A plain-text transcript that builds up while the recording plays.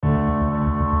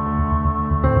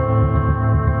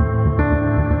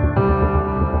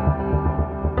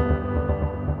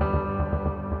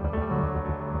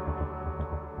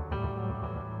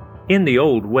In the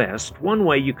Old West, one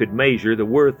way you could measure the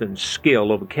worth and skill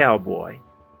of a cowboy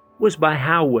was by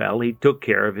how well he took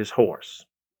care of his horse.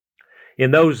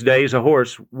 In those days, a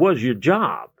horse was your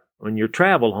job, and your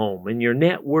travel home, and your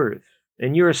net worth,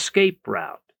 and your escape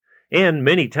route, and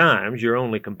many times your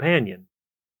only companion.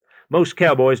 Most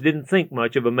cowboys didn't think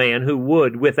much of a man who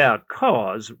would, without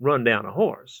cause, run down a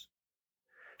horse.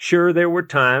 Sure, there were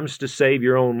times to save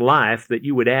your own life that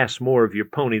you would ask more of your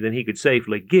pony than he could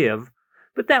safely give,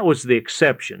 but that was the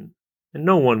exception, and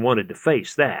no one wanted to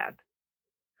face that.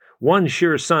 One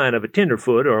sure sign of a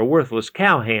tenderfoot or a worthless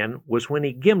cowhand was when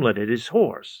he gimleted his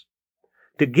horse.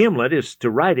 To gimlet is to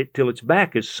ride it till its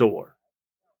back is sore.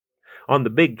 On the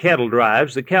big cattle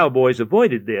drives, the cowboys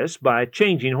avoided this by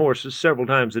changing horses several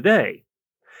times a day,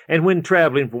 and when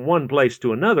traveling from one place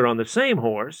to another on the same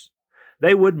horse,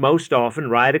 they would most often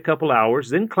ride a couple hours,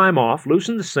 then climb off,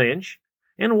 loosen the cinch,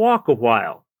 and walk a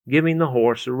while, giving the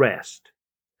horse a rest.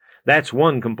 That's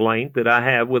one complaint that I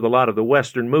have with a lot of the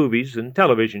Western movies and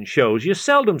television shows. You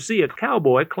seldom see a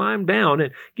cowboy climb down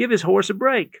and give his horse a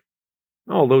break,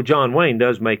 although John Wayne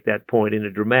does make that point in a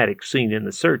dramatic scene in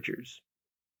The Searchers.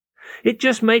 It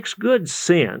just makes good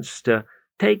sense to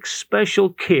take special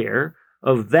care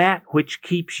of that which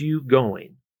keeps you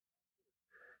going.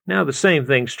 Now, the same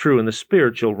thing's true in the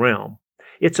spiritual realm.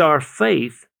 It's our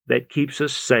faith that keeps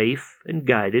us safe and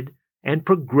guided and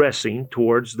progressing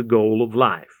towards the goal of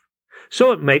life.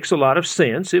 So it makes a lot of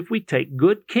sense if we take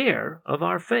good care of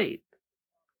our faith.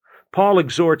 Paul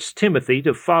exhorts Timothy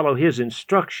to follow his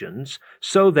instructions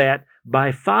so that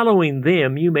by following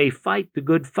them you may fight the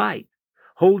good fight,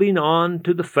 holding on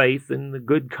to the faith and the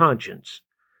good conscience.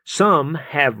 Some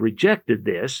have rejected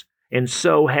this and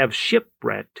so have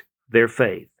shipwrecked their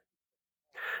faith.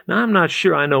 Now, I'm not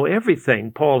sure I know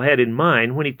everything Paul had in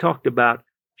mind when he talked about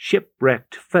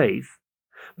shipwrecked faith,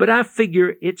 but I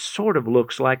figure it sort of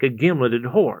looks like a gimleted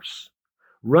horse,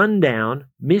 run down,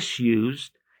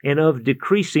 misused, and of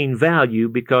decreasing value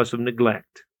because of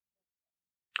neglect.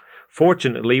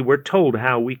 Fortunately, we're told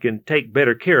how we can take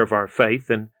better care of our faith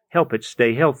and help it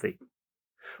stay healthy.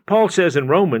 Paul says in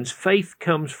Romans, faith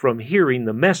comes from hearing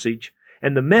the message,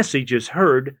 and the message is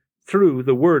heard through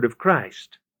the word of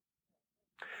Christ.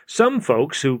 Some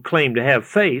folks who claim to have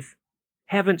faith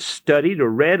haven't studied or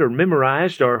read or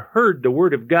memorized or heard the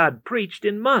Word of God preached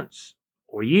in months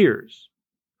or years.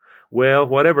 Well,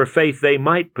 whatever faith they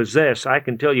might possess, I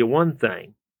can tell you one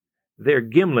thing. They're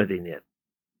gimleting it.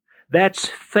 That's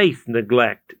faith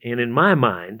neglect, and in my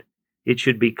mind, it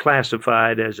should be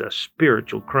classified as a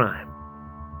spiritual crime.